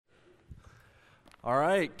All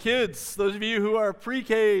right, kids, those of you who are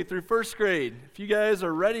pre-K through first grade, if you guys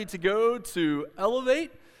are ready to go to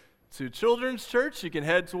Elevate, to Children's Church, you can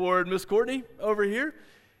head toward Miss Courtney over here.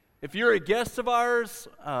 If you're a guest of ours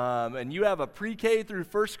and you have a pre-K through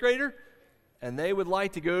first grader and they would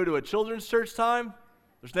like to go to a Children's Church time,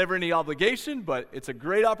 there's never any obligation, but it's a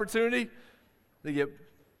great opportunity. They get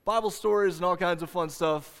Bible stories and all kinds of fun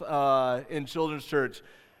stuff in Children's Church.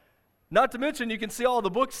 Not to mention, you can see all the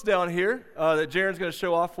books down here that Jaren's going to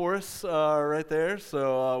show off for us right there.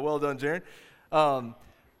 So well done, Jaren.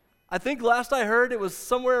 I think last I heard it was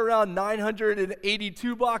somewhere around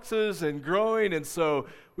 982 boxes and growing, and so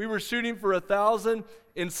we were shooting for 1,000.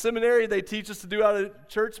 In seminary, they teach us to do out of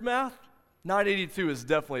church math. 982 is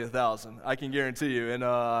definitely 1,000, I can guarantee you,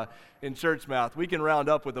 in church math. We can round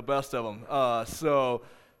up with the best of them. So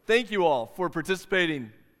thank you all for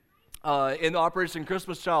participating in Operation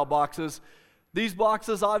Christmas Child boxes. These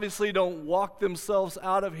boxes obviously don't walk themselves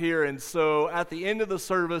out of here, and so at the end of the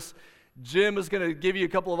service, Jim is going to give you a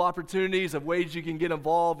couple of opportunities of ways you can get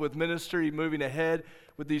involved with ministry moving ahead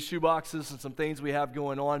with these shoe boxes and some things we have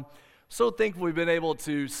going on. So thankful we've been able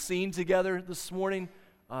to sing together this morning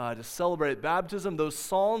to celebrate baptism. Those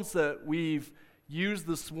songs that we've used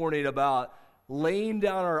this morning about laying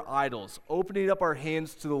down our idols, opening up our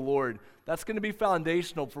hands to the Lord, that's going to be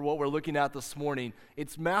foundational for what we're looking at this morning.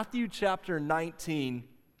 It's Matthew chapter 19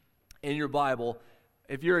 in your Bible.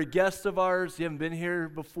 If you're a guest of ours, you haven't been here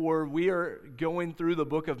before, we are going through the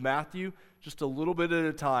book of Matthew just a little bit at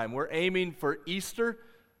a time. We're aiming for Easter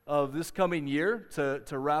of this coming year to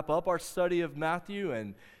wrap up our study of Matthew,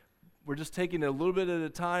 and we're just taking it a little bit at a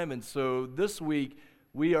time. And so this week,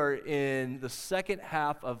 we are in the second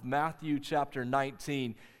half of Matthew chapter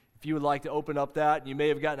 19. If you would like to open up that, you may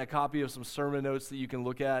have gotten a copy of some sermon notes that you can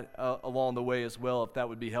look at along the way as well, if that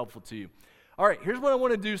would be helpful to you. All right, here's what I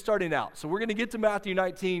want to do starting out. So we're going to get to Matthew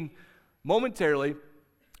 19 momentarily.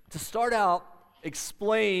 To start out,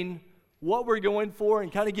 explain what we're going for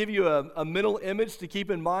and kind of give you a mental image to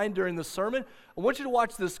keep in mind during the sermon. I want you to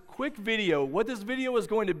watch this quick video. What this video is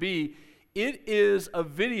going to be, it is a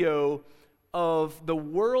video of the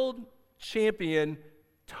world champion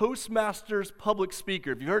Toastmasters public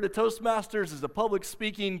speaker. If you've heard of Toastmasters, it's a public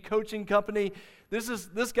speaking coaching company.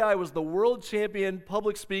 This guy was the world champion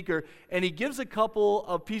public speaker, and he gives a couple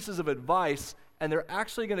of pieces of advice, and they're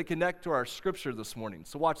actually going to connect to our scripture this morning.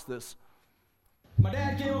 So watch this. My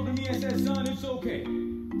dad came up to me and said, "Son, it's okay.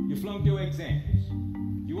 You flunked your exams.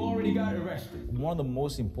 You already got arrested." One of the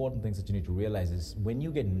most important things that you need to realize is when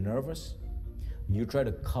you get nervous, you try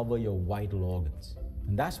to cover your vital organs.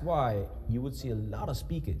 And that's why you would see a lot of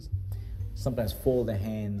speakers sometimes fold their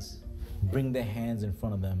hands, bring their hands in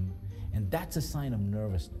front of them, and that's a sign of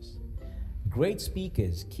nervousness. Great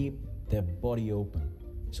speakers keep their body open,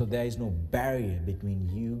 so there is no barrier between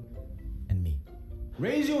you and me.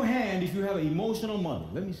 Raise your hand if you have an emotional mother.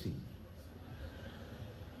 Let me see.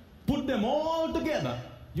 Put them all together,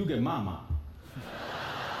 you get mama.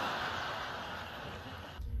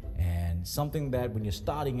 And something that when you're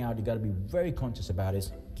starting out, you got to be very conscious about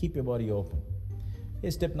is keep your body open.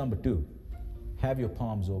 Here's tip number 2. Have your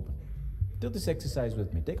palms open. Do this exercise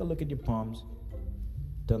with me. Take a look at your palms.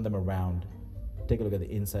 Turn them around. Take a look at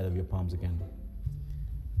the inside of your palms again.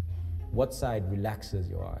 What side relaxes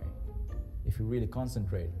your eye? If you really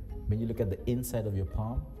concentrate, when you look at the inside of your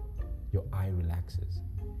palm, your eye relaxes.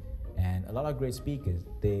 And a lot of great speakers,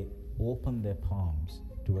 they open their palms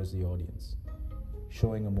towards the audience,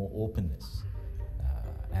 showing a more openness.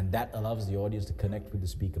 And that allows the audience to connect with the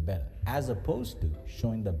speaker better, as opposed to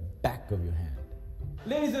showing the back of your hand.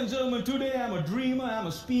 Ladies and gentlemen, today I'm a dreamer, I'm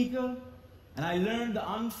a speaker, and I learned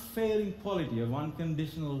the unfailing quality of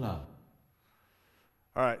unconditional love.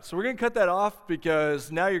 All right, so we're going to cut that off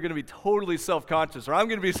because now you're going to be totally self-conscious, or I'm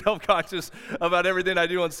going to be self-conscious about everything I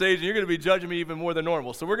do on stage, and you're going to be judging me even more than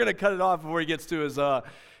normal. So we're going to cut it off before he gets to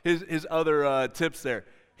his other tips there.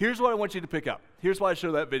 Here's what I want you to pick up. Here's why I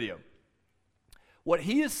show that video. What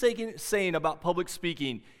he is saying about public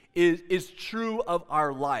speaking is true of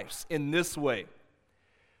our lives in this way.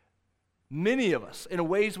 Many of us, in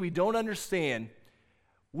ways we don't understand,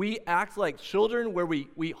 we act like children where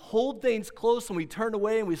we hold things close and we turn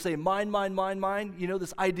away and we say, mine, mine, mine, mine. You know,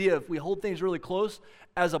 this idea of we hold things really close,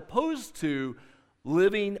 as opposed to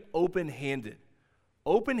living open-handed.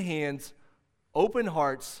 Open hands, open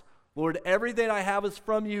hearts. Lord, everything I have is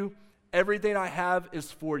from you. Everything I have is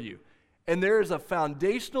for you. And there is a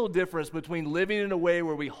foundational difference between living in a way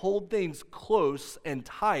where we hold things close and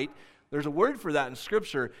tight. There's a word for that in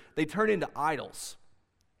Scripture. They turn into idols.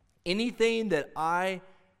 Anything that I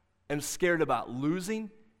am scared about losing,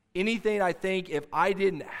 anything I think if I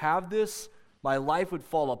didn't have this, my life would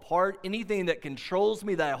fall apart. Anything that controls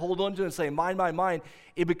me that I hold on to and say, mine,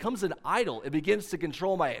 it becomes an idol. It begins to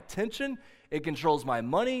control my attention. It controls my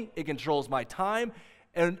money. It controls my time.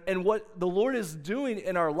 And what the Lord is doing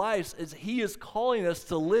in our lives is He is calling us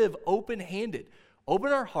to live open-handed.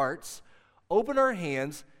 Open our hearts, open our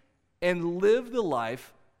hands, and live the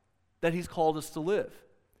life that He's called us to live.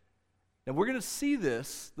 And we're going to see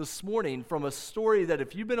this morning from a story that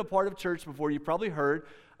if you've been a part of church before, you probably heard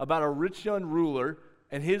about a rich young ruler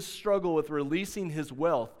and his struggle with releasing his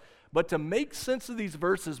wealth. But to make sense of these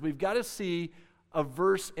verses, we've got to see a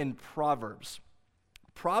verse in Proverbs.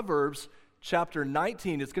 Proverbs chapter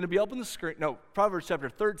 19, it's going to be up on the screen. No, Proverbs chapter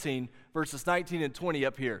 13, verses 19 and 20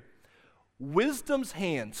 up here. Wisdom's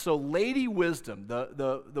hands, so Lady Wisdom,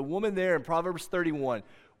 the woman there in Proverbs 31,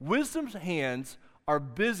 wisdom's hands are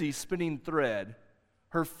busy spinning thread,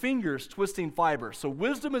 her fingers twisting fiber. So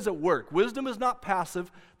wisdom is at work. Wisdom is not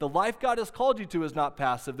passive. The life God has called you to is not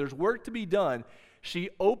passive. There's work to be done. She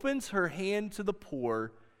opens her hand to the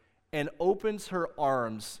poor and opens her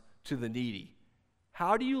arms to the needy.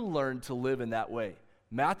 How do you learn to live in that way?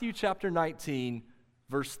 Matthew chapter 19,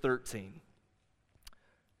 verse 13.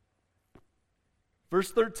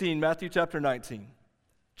 Verse 13, Matthew chapter 19.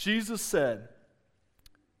 Jesus said,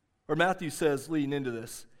 or Matthew says, leading into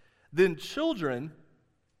this, then children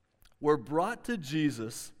were brought to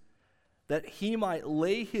Jesus that He might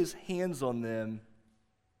lay His hands on them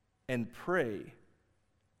and pray.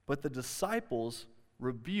 But the disciples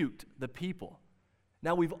rebuked the people.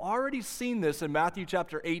 Now, we've already seen this in Matthew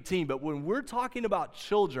chapter 18, but when we're talking about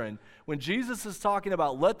children, when Jesus is talking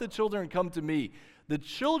about let the children come to me, the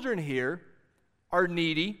children here are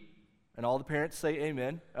needy, and all the parents say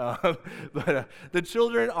amen, but the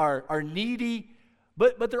children are needy,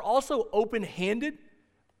 but they're also open-handed.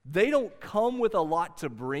 They don't come with a lot to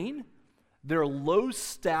bring. They're low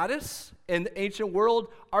status. In the ancient world,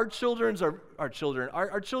 our children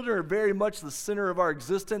are very much the center of our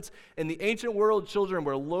existence. In the ancient world, children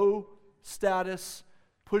were low status,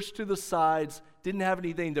 pushed to the sides, didn't have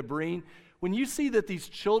anything to bring. When you see that these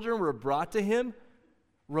children were brought to Him,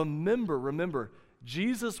 remember,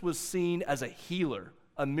 Jesus was seen as a healer,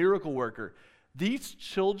 a miracle worker. These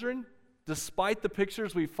children, despite the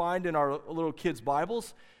pictures we find in our little kids'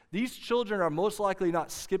 Bibles, these children are most likely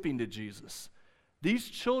not skipping to Jesus. These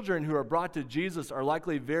children who are brought to Jesus are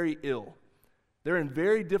likely very ill. They're in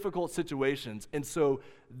very difficult situations, and so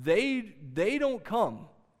they don't come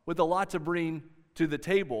with a lot to bring to the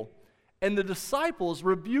table. And the disciples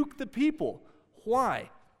rebuke the people.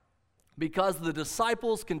 Why? Because the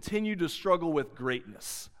disciples continue to struggle with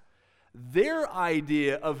greatness. Their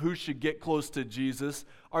idea of who should get close to Jesus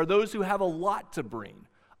are those who have a lot to bring,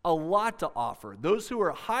 a lot to offer. Those who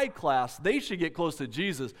are high class, they should get close to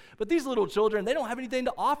Jesus. But these little children, they don't have anything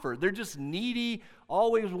to offer. They're just needy,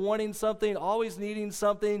 always wanting something, always needing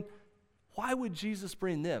something. Why would Jesus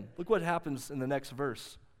bring them? Look what happens in the next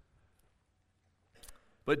verse.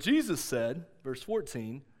 But Jesus said, verse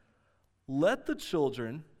 14, let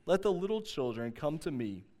the little children come to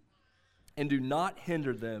me, and do not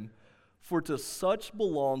hinder them, for to such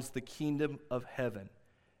belongs the kingdom of heaven.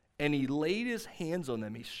 And He laid His hands on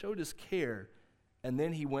them. He showed His care, and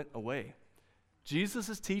then He went away. Jesus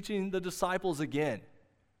is teaching the disciples again,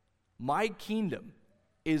 my kingdom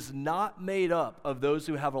is not made up of those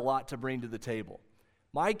who have a lot to bring to the table.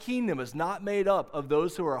 My kingdom is not made up of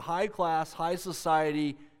those who are high class, high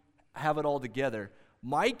society, have it all together.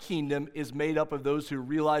 My kingdom is made up of those who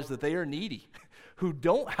realize that they are needy, who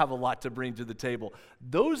don't have a lot to bring to the table.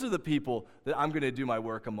 Those are the people that I'm going to do my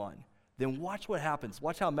work among. Then watch what happens.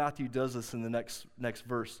 Watch how Matthew does this in the next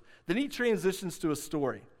verse. Then he transitions to a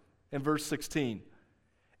story in verse 16.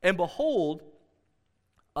 And behold,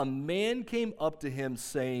 a man came up to him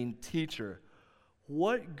saying, Teacher,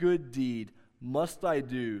 what good deed must I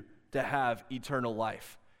do to have eternal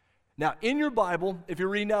life? Now, in your Bible, if you're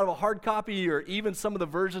reading out of a hard copy or even some of the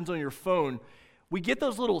versions on your phone, we get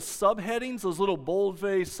those little subheadings, those little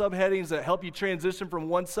bold-faced subheadings that help you transition from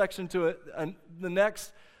one section to the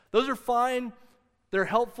next. Those are fine. They're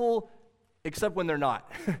helpful, except when they're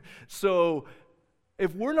not. So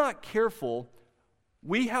if we're not careful,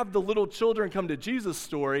 we have the little children come to Jesus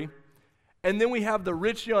story, and then we have the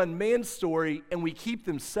rich young man story, and we keep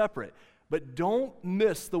them separate. But don't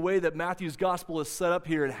miss the way that Matthew's gospel is set up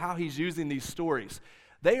here and how he's using these stories.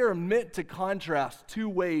 They are meant to contrast two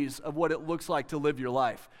ways of what it looks like to live your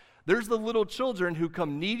life. There's the little children who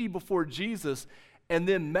come needy before Jesus, And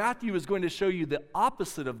then Matthew is going to show you the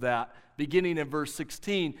opposite of that, beginning in verse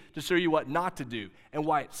 16, to show you what not to do and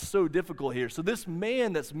why it's so difficult here. So this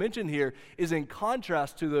man that's mentioned here is in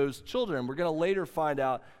contrast to those children. We're going to later find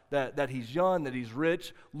out that he's young, that he's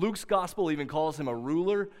rich. Luke's gospel even calls him a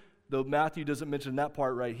ruler, though Matthew doesn't mention that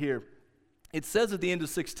part right here. It says at the end of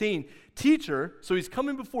 16, teacher, so he's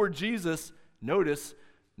coming before Jesus, notice,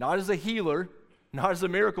 not as a healer, not as a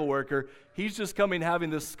miracle worker. He's just coming having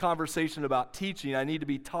this conversation about teaching. I need to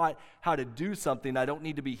be taught how to do something. I don't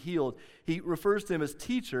need to be healed. He refers to him as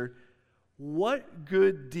teacher. What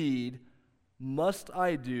good deed must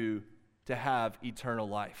I do to have eternal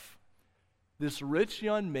life? This rich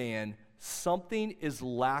young man, something is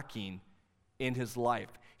lacking in his life.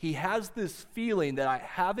 He has this feeling that I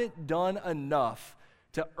haven't done enough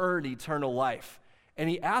to earn eternal life. And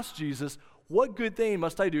he asks Jesus, what good thing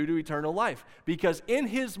must I do to eternal life? Because in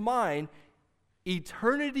his mind,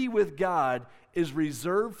 eternity with God is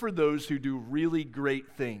reserved for those who do really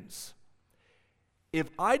great things. If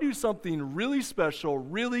I do something really special,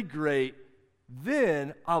 really great,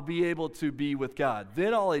 then I'll be able to be with God.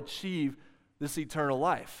 Then I'll achieve this eternal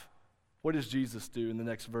life. What does Jesus do in the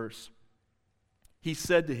next verse? He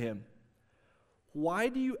said to him, why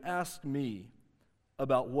do you ask me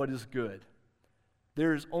about what is good?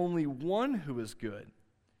 There is only one who is good.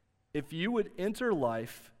 If you would enter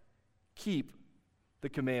life, keep the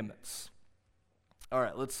commandments. All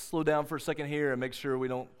right, let's slow down for a second here and make sure we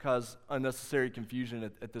don't cause unnecessary confusion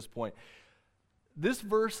at this point. This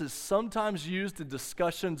verse is sometimes used in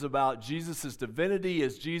discussions about Jesus' divinity.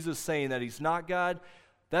 Is Jesus saying that he's not God?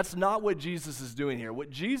 That's not what Jesus is doing here.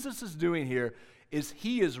 What Jesus is doing here is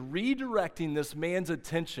he is redirecting this man's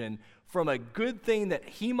attention from a good thing that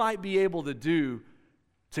he might be able to do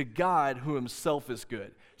to God who himself is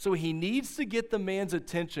good. So he needs to get the man's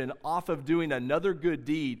attention off of doing another good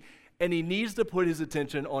deed, and he needs to put his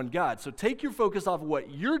attention on God. So take your focus off of what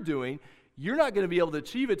you're doing. You're not going to be able to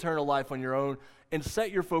achieve eternal life on your own, and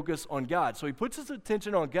set your focus on God. So he puts his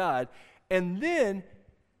attention on God, and then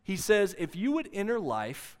he says, if you would enter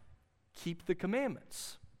life, keep the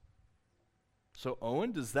commandments. So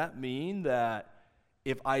Owen, does that mean that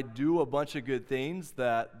if I do a bunch of good things,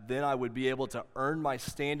 that then I would be able to earn my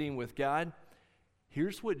standing with God?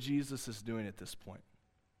 Here's what Jesus is doing at this point.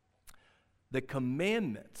 The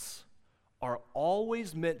commandments are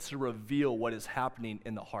always meant to reveal what is happening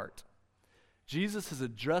in the heart. Jesus has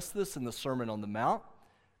addressed this in the Sermon on the Mount.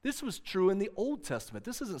 This was true in the Old Testament.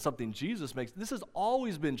 This isn't something Jesus makes. This has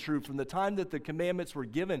always been true from the time that the commandments were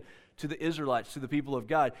given to the Israelites, to the people of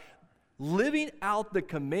God. Living out the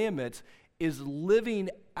commandments is living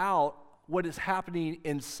out what is happening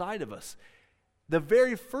inside of us. The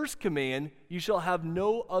very first command, you shall have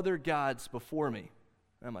no other gods before me.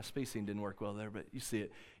 My spacing didn't work well there, but you see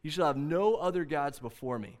it. You shall have no other gods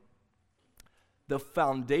before me. The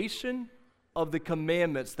foundation of the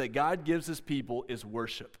commandments that God gives his people is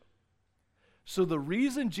worship. So the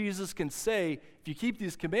reason Jesus can say, if you keep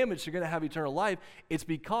these commandments, you're going to have eternal life, it's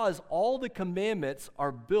because all the commandments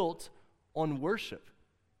are built on worship.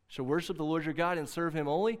 Shall worship the Lord your God and serve him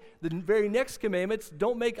only. The very next commandments,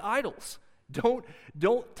 don't make idols.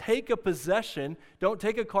 Don't take a possession, don't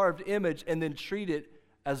take a carved image and then treat it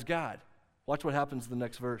as God. Watch what happens in the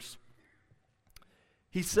next verse.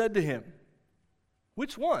 He said to him,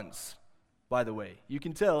 which ones? By the way, you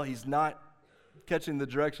can tell he's not catching the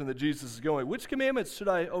direction that Jesus is going. Which commandments should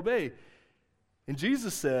I obey? And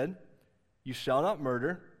Jesus said, you shall not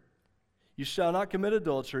murder, you shall not commit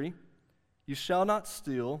adultery, you shall not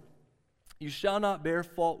steal, you shall not bear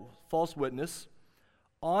false witness,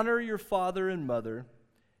 honor your father and mother,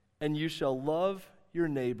 and you shall love your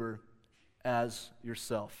neighbor as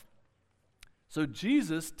yourself. So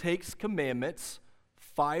Jesus takes commandments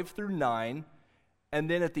 5 through 9, and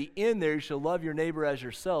then at the end there, you shall love your neighbor as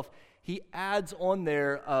yourself. He adds on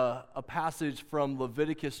there a passage from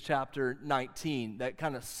Leviticus chapter 19 that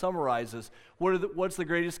kind of summarizes what's the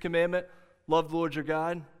greatest commandment? Love the Lord your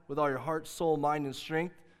God with all your heart, soul, mind, and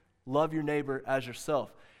strength. Love your neighbor as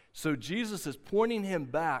yourself. So Jesus is pointing him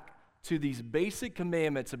back to these basic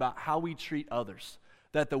commandments about how we treat others.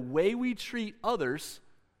 That the way we treat others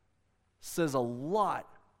says a lot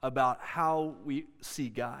about how we see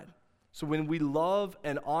God. So when we love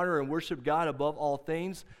and honor and worship God above all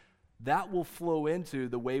things, that will flow into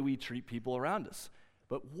the way we treat people around us.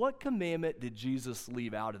 But what commandment did Jesus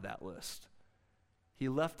leave out of that list? He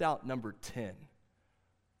left out number 10,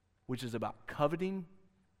 which is about coveting,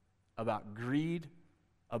 about greed,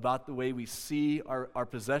 about the way we see our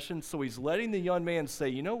possessions. So he's letting the young man say,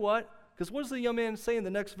 you know what? Because what does the young man say in the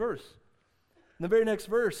next verse? In the very next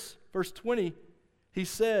verse, verse 20, he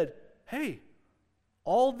said, hey,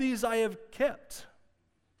 All these I have kept.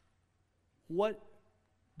 What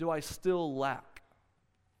do I still lack?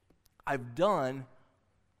 I've done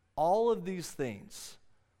all of these things.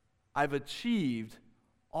 I've achieved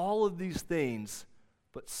all of these things,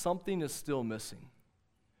 but something is still missing.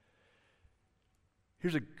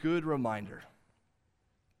 Here's a good reminder.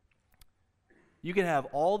 You can have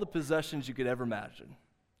all the possessions you could ever imagine.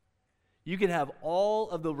 You can have all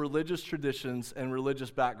of the religious traditions and religious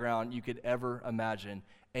background you could ever imagine,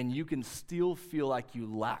 and you can still feel like you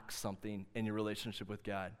lack something in your relationship with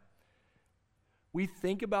God. We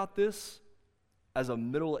think about this as a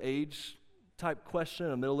middle-age type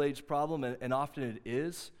question, a middle-age problem, and often it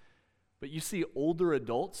is. But you see older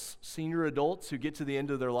adults, senior adults, who get to the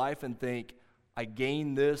end of their life and think, I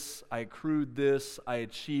gained this, I accrued this, I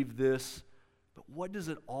achieved this, but what does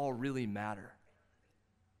it all really matter?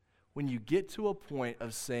 When you get to a point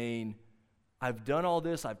of saying, I've done all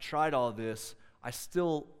this, I've tried all this, I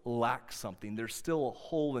still lack something. There's still a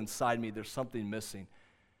hole inside me. There's something missing.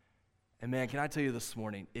 And man, can I tell you this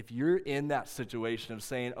morning, if you're in that situation of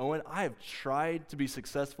saying, Owen, I have tried to be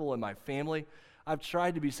successful in my family, I've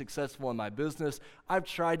tried to be successful in my business, I've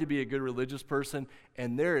tried to be a good religious person,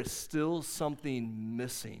 and there is still something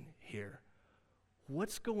missing here.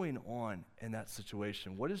 What's going on in that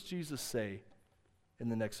situation? What does Jesus say in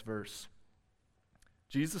the next verse?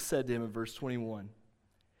 Jesus said to him in verse 21,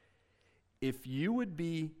 if you would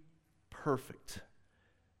be perfect,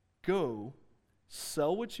 go,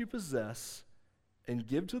 sell what you possess, and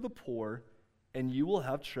give to the poor, and you will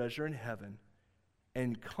have treasure in heaven,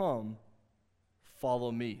 and come,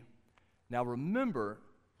 follow me. Now remember,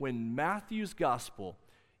 when Matthew's gospel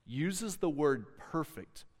uses the word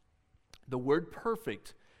perfect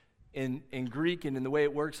in Greek and in the way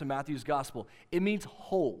it works in Matthew's gospel, it means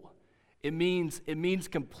whole. It means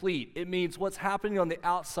complete. It means what's happening on the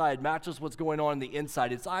outside matches what's going on the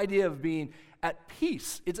inside. It's the idea of being at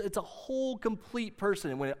peace. It's a whole, complete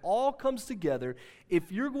person. And when it all comes together,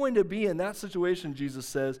 if you're going to be in that situation, Jesus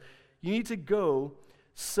says, you need to go,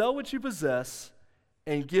 sell what you possess,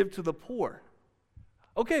 and give to the poor.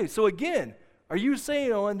 Okay, so again, are you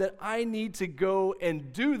saying, Owen, that I need to go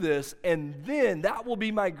and do this, and then that will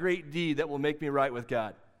be my great deed that will make me right with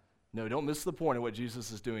God? No, don't miss the point of what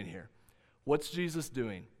Jesus is doing here. What's Jesus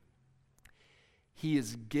doing? He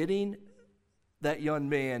is getting that young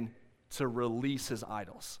man to release his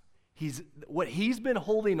idols. What he's been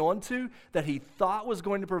holding on to, that he thought was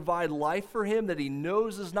going to provide life for him, that he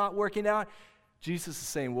knows is not working out, Jesus is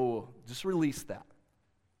saying, whoa, just release that.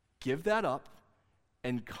 Give that up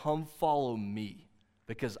and come follow me,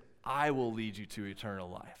 because I will lead you to eternal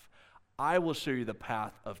life. I will show you the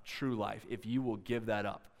path of true life if you will give that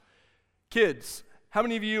up. Kids, how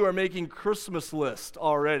many of you are making Christmas lists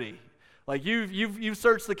already? Like you've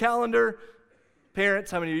searched the calendar.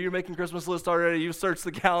 Parents, how many of you are making Christmas lists already? You've searched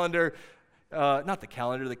the calendar. Not the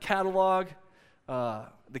calendar, the catalog.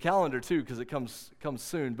 The calendar too, because it comes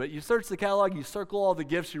soon. But you search the catalog, you circle all the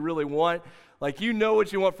gifts you really want. Like you know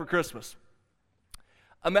what you want for Christmas.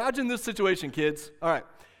 Imagine this situation, kids. All right,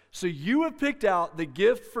 so you have picked out the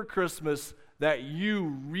gift for Christmas that you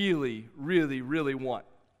really, really, really want.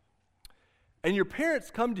 And your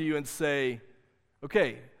parents come to you and say,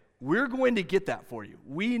 okay, we're going to get that for you.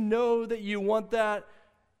 We know that you want that.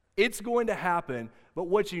 It's going to happen. But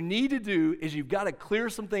what you need to do is you've got to clear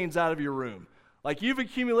some things out of your room. Like you've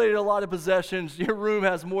accumulated a lot of possessions. Your room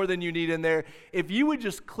has more than you need in there. If you would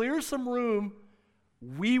just clear some room,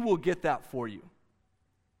 we will get that for you.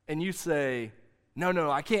 And you say,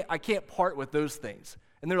 no, I can't part with those things.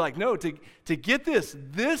 And they're like, no, to get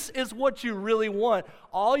this is what you really want.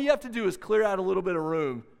 All you have to do is clear out a little bit of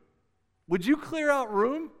room. Would you clear out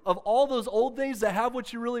room of all those old things that have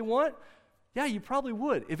what you really want? Yeah, you probably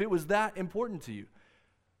would if it was that important to you.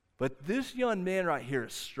 But this young man right here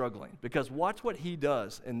is struggling, because watch what he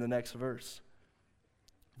does in the next verse.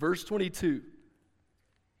 Verse 22.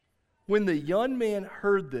 When the young man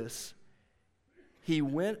heard this, he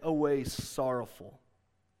went away sorrowful,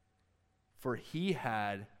 for he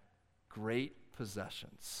had great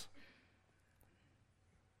possessions.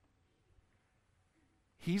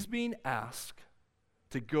 He's being asked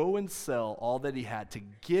to go and sell all that he had, to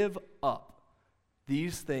give up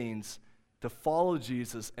these things to follow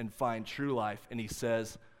Jesus and find true life. And he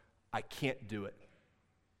says, I can't do it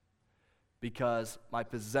because my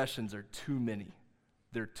possessions are too many.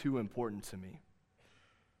 They're too important to me.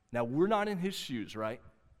 Now, we're not in his shoes, right?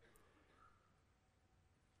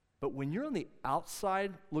 But when you're on the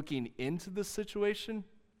outside looking into this situation,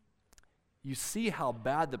 you see how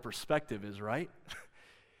bad the perspective is, right?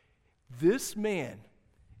 This man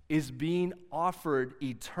is being offered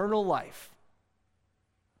eternal life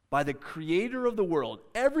by the creator of the world,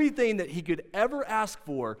 everything that he could ever ask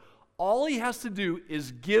for, all he has to do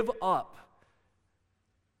is give up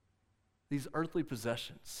these earthly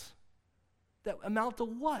possessions that amount to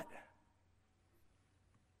what?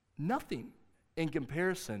 Nothing in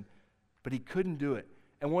comparison, but he couldn't do it.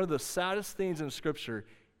 And one of the saddest things in Scripture,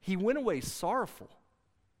 he went away sorrowful.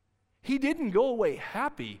 He didn't go away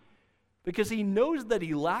happy because he knows that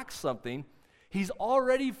he lacks something. He's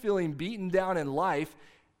already feeling beaten down in life.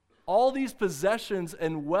 All these possessions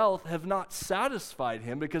and wealth have not satisfied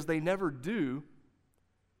him because they never do.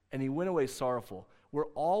 And he went away sorrowful. We're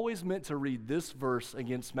always meant to read this verse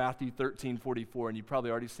against Matthew 13:44, and you've probably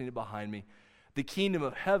already seen it behind me. The kingdom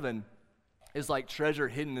of heaven is like treasure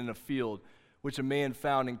hidden in a field, which a man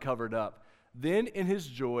found and covered up. Then in his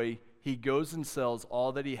joy, he goes and sells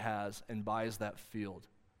all that he has and buys that field.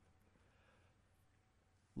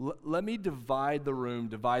 Let me divide the room,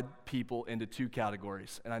 divide people into two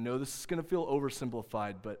categories. And I know this is going to feel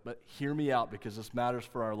oversimplified, but hear me out because this matters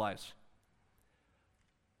for our lives.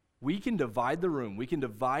 We can divide the room. We can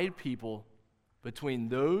divide people between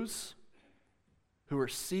those who are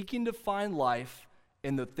seeking to find life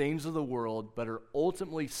in the things of the world but are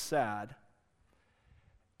ultimately sad,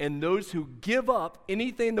 and those who give up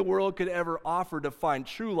anything the world could ever offer to find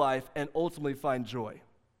true life and ultimately find joy.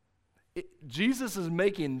 Jesus is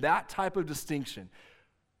making that type of distinction.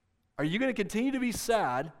 Are you going to continue to be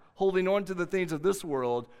sad, holding on to the things of this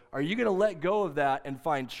world? Are you going to let go of that and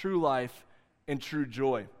find true life and true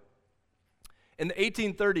joy? In the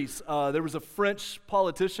 1830s, there was a French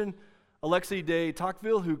politician, Alexis de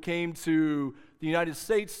Tocqueville, who came to the United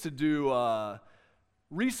States to do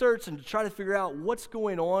research and to try to figure out what's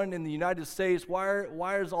going on in the United States.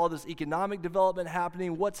 Why is all this economic development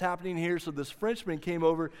happening? What's happening here? So this Frenchman came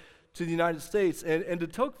over to the United States. And de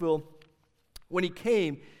Tocqueville, when he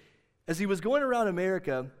came, as he was going around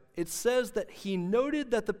America, it says that he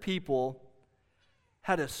noted that the people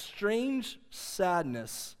had a strange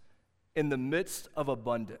sadness in the midst of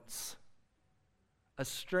abundance. A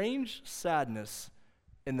strange sadness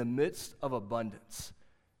in the midst of abundance.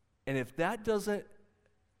 And if that doesn't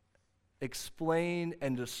explain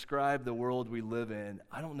and describe the world we live in,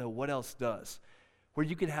 I don't know what else does. Where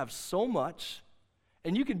you can have so much,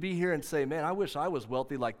 and you can be here and say, man, I wish I was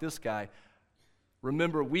wealthy like this guy.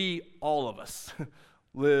 Remember, all of us,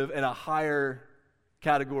 live in a higher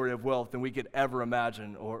category of wealth than we could ever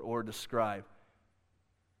imagine or describe.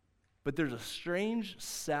 But there's a strange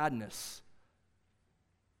sadness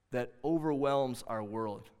that overwhelms our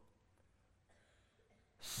world.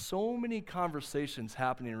 So many conversations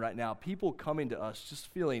happening right now, people coming to us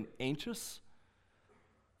just feeling anxious,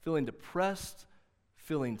 feeling depressed,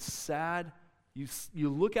 feeling sad. You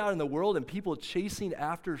look out in the world and people chasing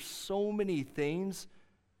after so many things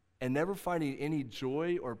and never finding any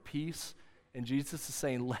joy or peace. And Jesus is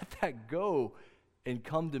saying, let that go and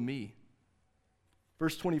come to me.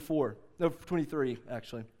 Verse 23,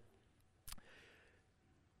 actually.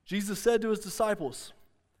 Jesus said to his disciples,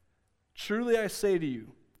 truly I say to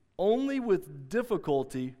you, only with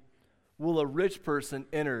difficulty will a rich person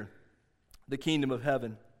enter the kingdom of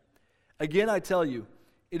heaven. Again, I tell you,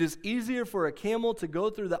 it is easier for a camel to go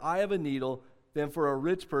through the eye of a needle than for a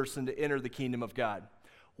rich person to enter the kingdom of God.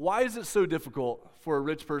 Why is it so difficult for a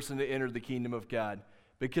rich person to enter the kingdom of God?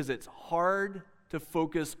 Because it's hard to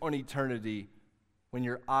focus on eternity when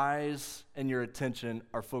your eyes and your attention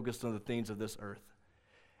are focused on the things of this earth.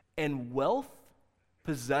 And wealth,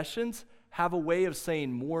 possessions, have a way of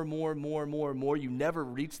saying more. You never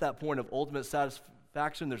reach that point of ultimate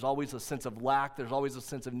satisfaction. There's always a sense of lack. There's always a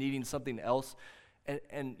sense of needing something else.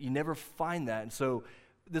 And you never find that. And so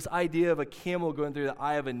this idea of a camel going through the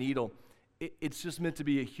eye of a needle, it's just meant to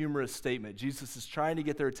be a humorous statement. Jesus is trying to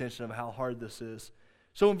get their attention of how hard this is.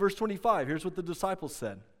 So in verse 25, here's what the disciples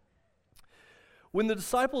said. When the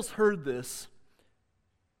disciples heard this,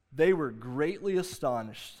 they were greatly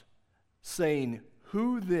astonished, saying,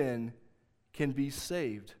 who then can be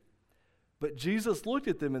saved? But Jesus looked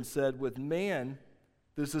at them and said, with man,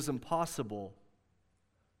 this is impossible,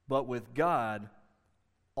 but with God,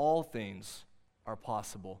 all things are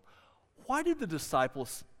possible. Why did the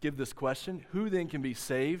disciples give this question? Who then can be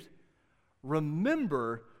saved?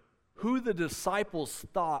 Remember who the disciples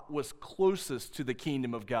thought was closest to the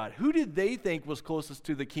kingdom of God. Who did they think was closest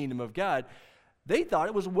to the kingdom of God? They thought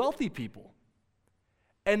it was wealthy people.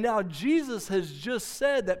 And now Jesus has just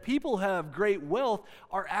said that people who have great wealth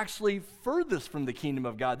are actually furthest from the kingdom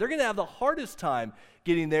of God. They're going to have the hardest time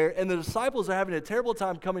getting there, and the disciples are having a terrible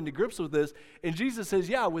time coming to grips with this. And Jesus says,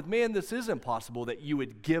 yeah, with man this is impossible, that you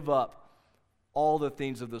would give up all the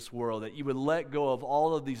things of this world, that you would let go of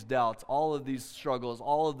all of these doubts, all of these struggles,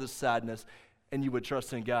 all of this sadness, and you would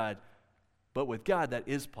trust in God. But with God, that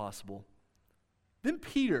is possible. Then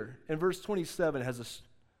Peter, in verse 27, has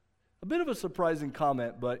a bit of a surprising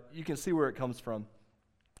comment, but you can see where it comes from.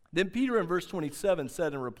 Then Peter, in verse 27,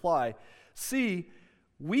 said in reply, "See,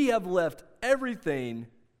 we have left everything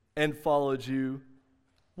and followed you.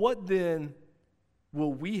 What then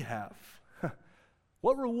will we have?"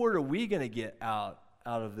 What reward are we going to get out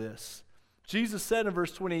of this? Jesus said in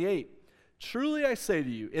verse 28, "Truly I say to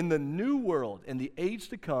you, in the new world, in the age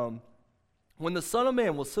to come, when the Son of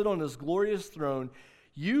Man will sit on his glorious throne,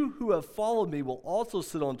 you who have followed me will also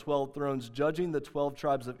sit on 12 thrones, judging the 12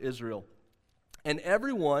 tribes of Israel. And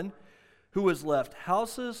everyone who has left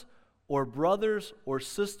houses or brothers or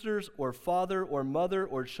sisters or father or mother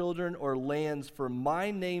or children or lands for my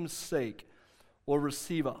name's sake will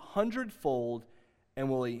receive 100-fold and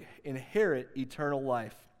will inherit eternal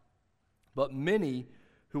life. But many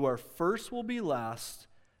who are first will be last,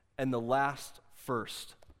 and the last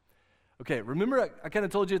first." Okay, remember I kind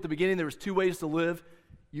of told you at the beginning there was two ways to live.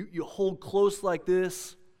 You hold close like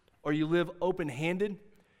this, or you live open-handed.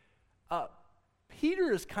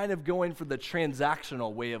 Peter is kind of going for the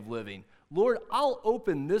transactional way of living. Lord, I'll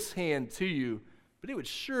open this hand to you, but it would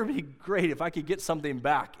sure be great if I could get something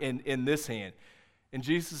back in this hand. And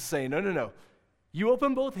Jesus is saying, no. You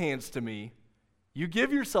open both hands to me, you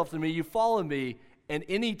give yourself to me, you follow me, and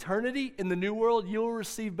in eternity, in the new world, you'll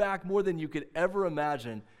receive back more than you could ever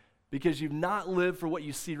imagine, because you've not lived for what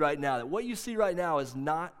you see right now. That what you see right now is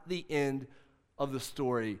not the end of the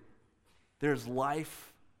story. There's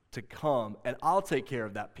life to come, and I'll take care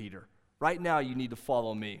of that, Peter. Right now, you need to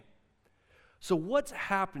follow me. So what's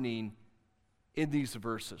happening in these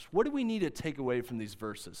verses? What do we need to take away from these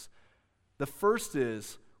verses? The first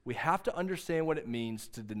is we have to understand what it means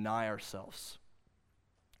to deny ourselves.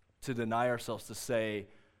 To deny ourselves, to say,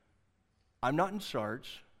 I'm not in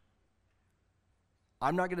charge.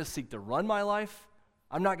 I'm not going to seek to run my life.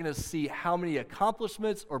 I'm not going to see how many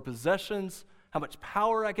accomplishments or possessions, how much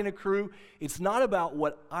power I can accrue. It's not about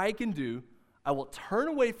what I can do. I will turn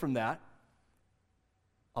away from that.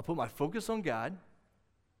 I'll put my focus on God.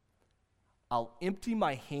 I'll empty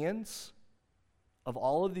my hands of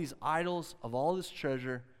all of these idols, of all this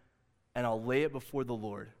treasure, and I'll lay it before the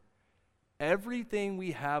Lord. Everything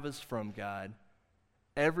we have is from God.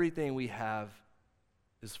 Everything we have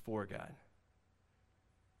is for God.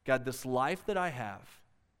 God, this life that I have,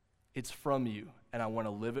 it's from you, and I want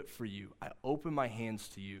to live it for you. I open my hands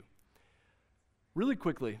to you. Really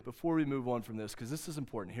quickly, before we move on from this, because this is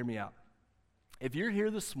important, hear me out. If you're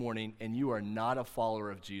here this morning and you are not a follower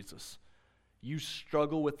of Jesus, you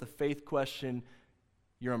struggle with the faith question,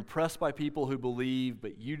 you're impressed by people who believe,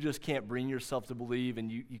 but you just can't bring yourself to believe,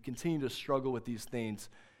 and you continue to struggle with these things,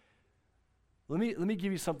 let me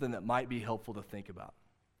give you something that might be helpful to think about.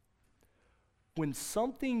 When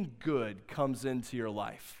something good comes into your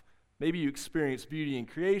life, maybe you experience beauty in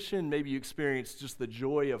creation, maybe you experience just the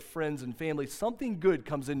joy of friends and family, something good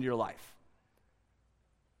comes into your life.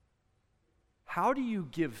 How do you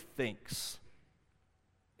give thanks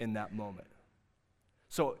in that moment?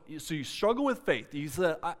 So you struggle with faith. You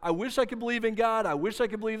say, I wish I could believe in God. I wish I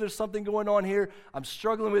could believe there's something going on here. I'm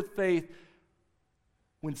struggling with faith.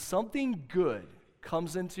 When something good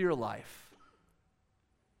comes into your life,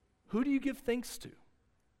 who do you give thanks to?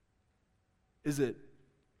 Is it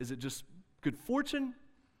just good fortune?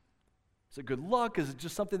 Is it good luck? Is it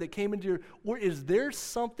just something that came into or is there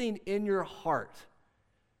something in your heart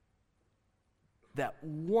that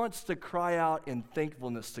wants to cry out in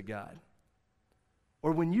thankfulness to God?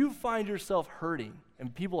 Or when you find yourself hurting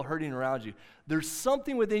and people hurting around you, there's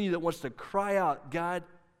something within you that wants to cry out, God,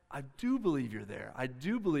 I do believe you're there. I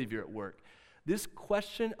do believe you're at work. This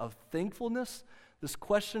question of thankfulness, this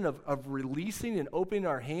question of releasing and opening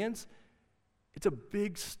our hands, it's a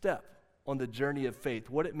big step on the journey of faith.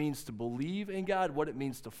 What it means to believe in God, what it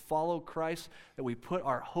means to follow Christ, that we put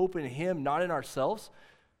our hope in Him, not in ourselves.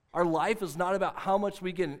 Our life is not about how much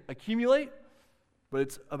we can accumulate, but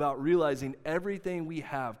it's about realizing everything we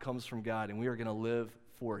have comes from God, and we are going to live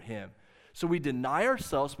for Him. So we deny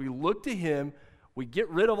ourselves, we look to Him, we get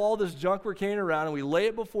rid of all this junk we're carrying around, and we lay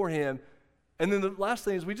it before Him. And then the last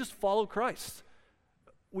thing is we just follow Christ.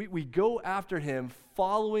 We go after Him,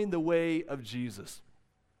 following the way of Jesus.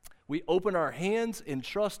 We open our hands in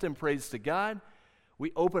trust and praise to God.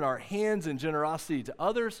 We open our hands in generosity to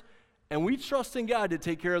others, and we trust in God to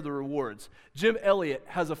take care of the rewards. Jim Elliot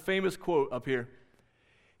has a famous quote up here.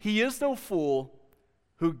 He is no fool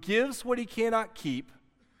who gives what he cannot keep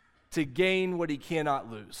to gain what he cannot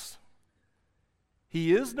lose.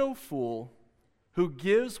 He is no fool who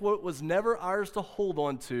gives what was never ours to hold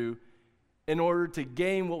on to in order to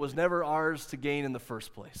gain what was never ours to gain in the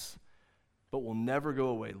first place, but will never go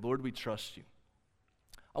away. Lord, we trust you.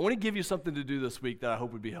 I want to give you something to do this week that I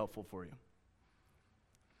hope would be helpful for you.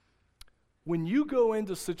 When you go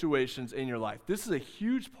into situations in your life, this is a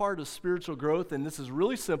huge part of spiritual growth, and this is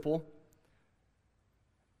really simple.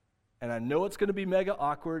 And I know it's going to be mega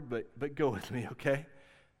awkward, but go with me, okay?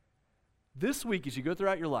 This week, as you go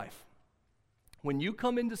throughout your life, when you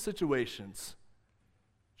come into situations,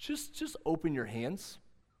 just open your hands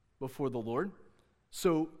before the Lord.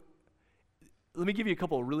 So let me give you a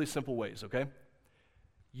couple of really simple ways, okay?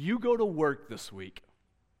 You go to work this week,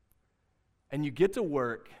 and you get to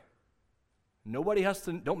work. Nobody has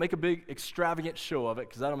to, don't make a big extravagant show of it,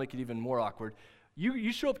 because that'll make it even more awkward.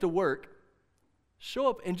 You show up to work, show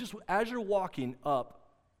up, and just as you're walking up,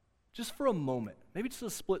 just for a moment, maybe just a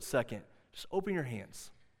split second, just open your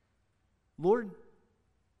hands. Lord,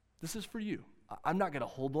 this is for you. I'm not going to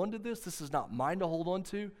hold on to this. This is not mine to hold on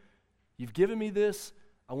to. You've given me this.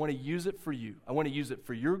 I want to use it for you. I want to use it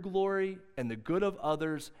for your glory and the good of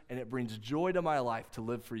others, and it brings joy to my life to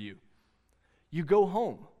live for you. You go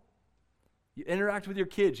home. You interact with your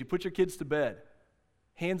kids. You put your kids to bed.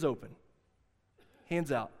 Hands open. Hands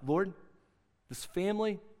out. Lord, this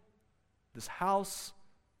family, this house,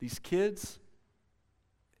 these kids,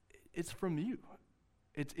 it's from you.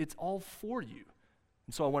 It's all for you.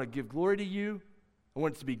 And so I want to give glory to you. I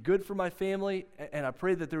want it to be good for my family, and I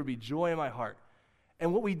pray that there would be joy in my heart.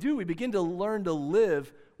 And what we do, we begin to learn to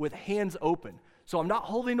live with hands open. So I'm not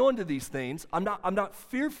holding on to these things. I'm not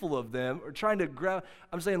fearful of them or trying to grab.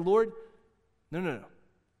 I'm saying, Lord, no.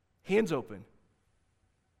 Hands open.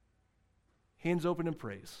 Hands open in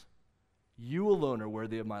praise. You alone are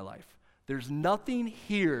worthy of my life. There's nothing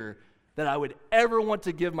here that I would ever want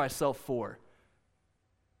to give myself for.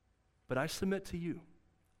 But I submit to you.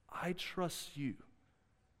 I trust you.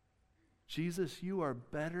 Jesus, you are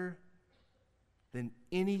better than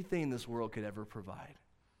anything this world could ever provide.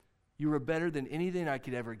 You are better than anything I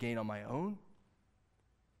could ever gain on my own.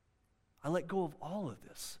 I let go of all of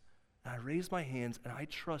this. And I raise my hands and I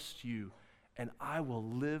trust you, and I will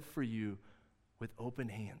live for you with open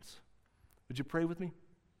hands. Would you pray with me?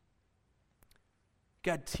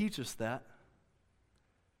 God, teach us that.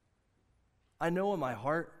 I know in my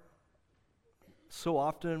heart, so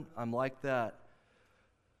often I'm like that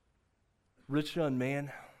rich young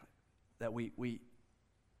man that we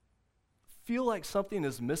feel like something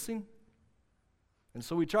is missing. And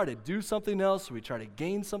so we try to do something else, we try to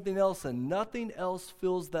gain something else, and nothing else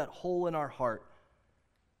fills that hole in our heart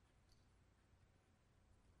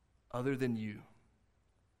other than you.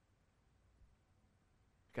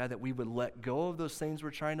 God, that we would let go of those things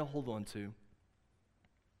we're trying to hold on to.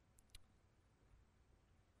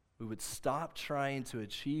 We would stop trying to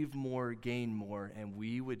achieve more, gain more, and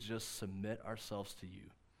we would just submit ourselves to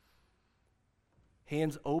you.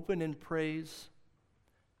 Hands open in praise,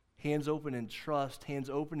 hands open in trust, hands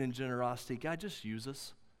open in generosity. God, just use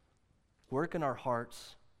us. Work in our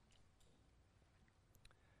hearts.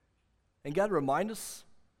 And God, remind us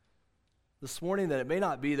this morning that it may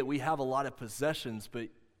not be that we have a lot of possessions, but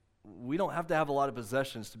we don't have to have a lot of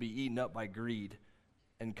possessions to be eaten up by greed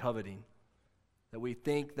and coveting. That we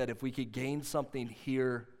think that if we could gain something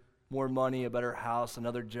here, more money, a better house,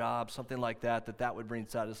 another job, something like that, that would bring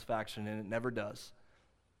satisfaction, and it never does.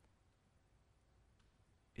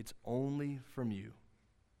 It's only from you.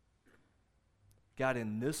 God,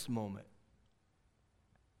 in this moment,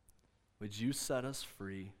 would you set us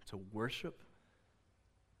free to worship?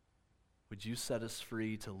 Would you set us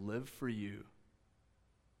free to live for you?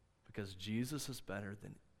 Because Jesus is better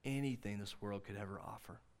than anything this world could ever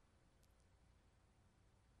offer.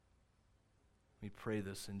 We pray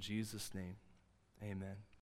this in Jesus' name. Amen.